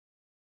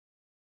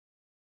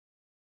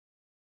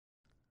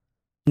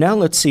Now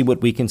let's see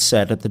what we can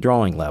set at the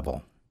drawing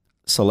level.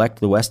 Select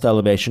the west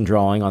elevation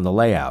drawing on the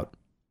layout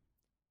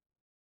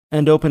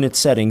and open its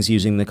settings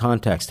using the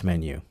context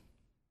menu.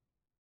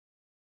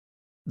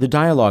 The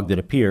dialog that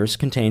appears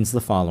contains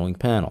the following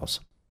panels.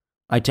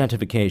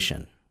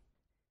 Identification.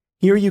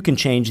 Here you can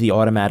change the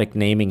automatic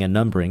naming and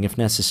numbering if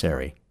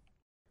necessary.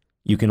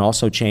 You can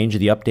also change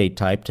the update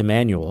type to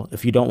manual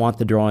if you don't want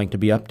the drawing to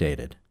be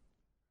updated.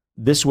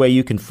 This way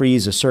you can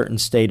freeze a certain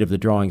state of the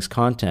drawing's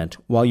content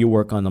while you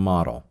work on the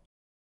model.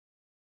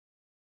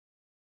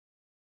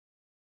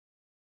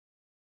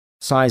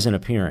 Size and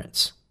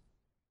appearance.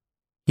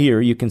 Here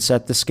you can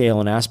set the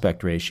scale and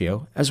aspect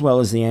ratio as well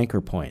as the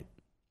anchor point.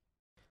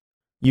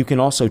 You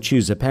can also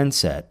choose a pen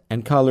set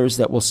and colors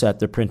that will set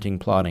the printing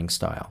plotting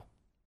style.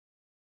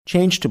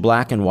 Change to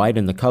black and white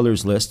in the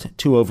colors list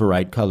to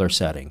overwrite color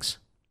settings.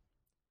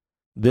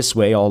 This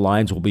way all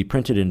lines will be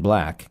printed in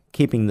black,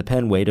 keeping the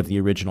pen weight of the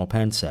original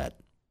pen set.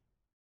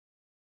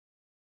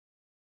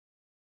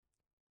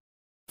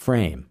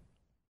 Frame.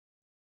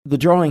 The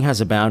drawing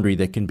has a boundary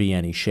that can be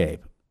any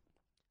shape.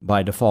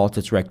 By default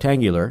it's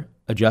rectangular,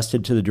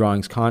 adjusted to the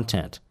drawing's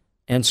content,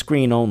 and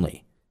screen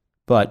only,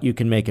 but you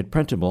can make it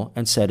printable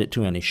and set it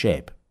to any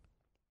shape.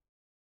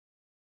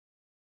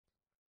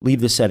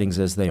 Leave the settings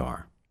as they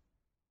are.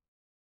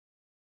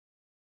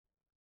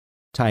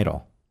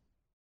 Title.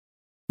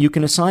 You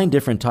can assign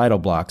different title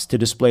blocks to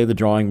display the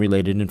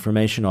drawing-related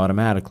information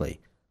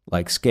automatically,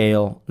 like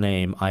scale,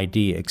 name,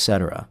 ID,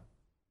 etc.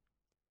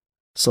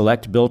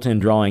 Select built-in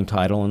drawing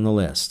title in the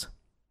list.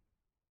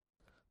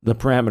 The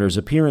parameters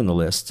appear in the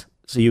list,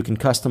 so you can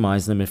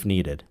customize them if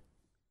needed.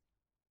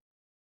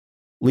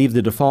 Leave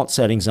the default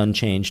settings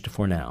unchanged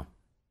for now.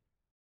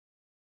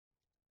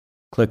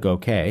 Click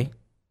OK,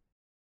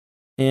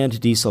 and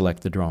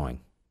deselect the drawing.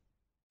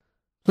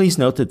 Please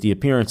note that the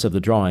appearance of the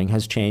drawing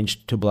has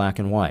changed to black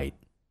and white,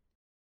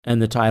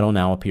 and the title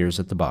now appears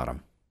at the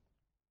bottom.